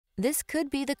This could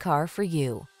be the car for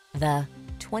you. The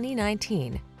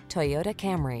 2019 Toyota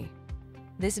Camry.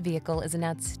 This vehicle is an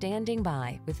outstanding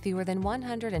buy with fewer than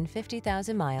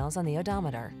 150,000 miles on the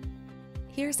odometer.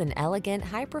 Here's an elegant,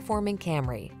 high-performing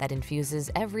Camry that infuses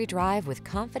every drive with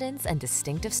confidence and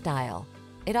distinctive style.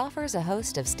 It offers a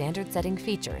host of standard-setting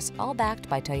features, all backed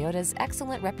by Toyota's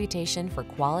excellent reputation for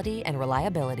quality and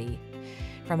reliability.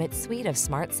 From its suite of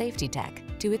smart safety tech,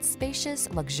 to its spacious,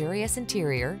 luxurious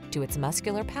interior, to its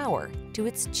muscular power, to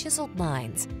its chiseled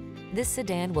lines, this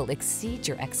sedan will exceed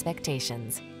your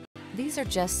expectations. These are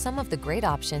just some of the great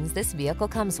options this vehicle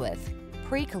comes with: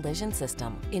 pre-collision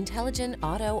system, intelligent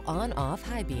auto on-off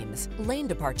high beams, lane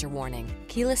departure warning,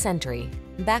 keyless entry,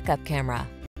 backup camera,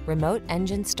 remote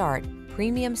engine start,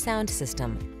 premium sound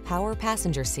system, power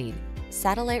passenger seat,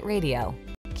 satellite radio,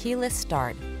 keyless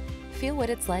start. Feel what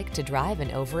it's like to drive an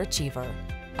overachiever.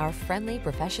 Our friendly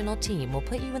professional team will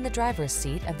put you in the driver's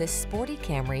seat of this sporty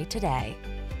Camry today.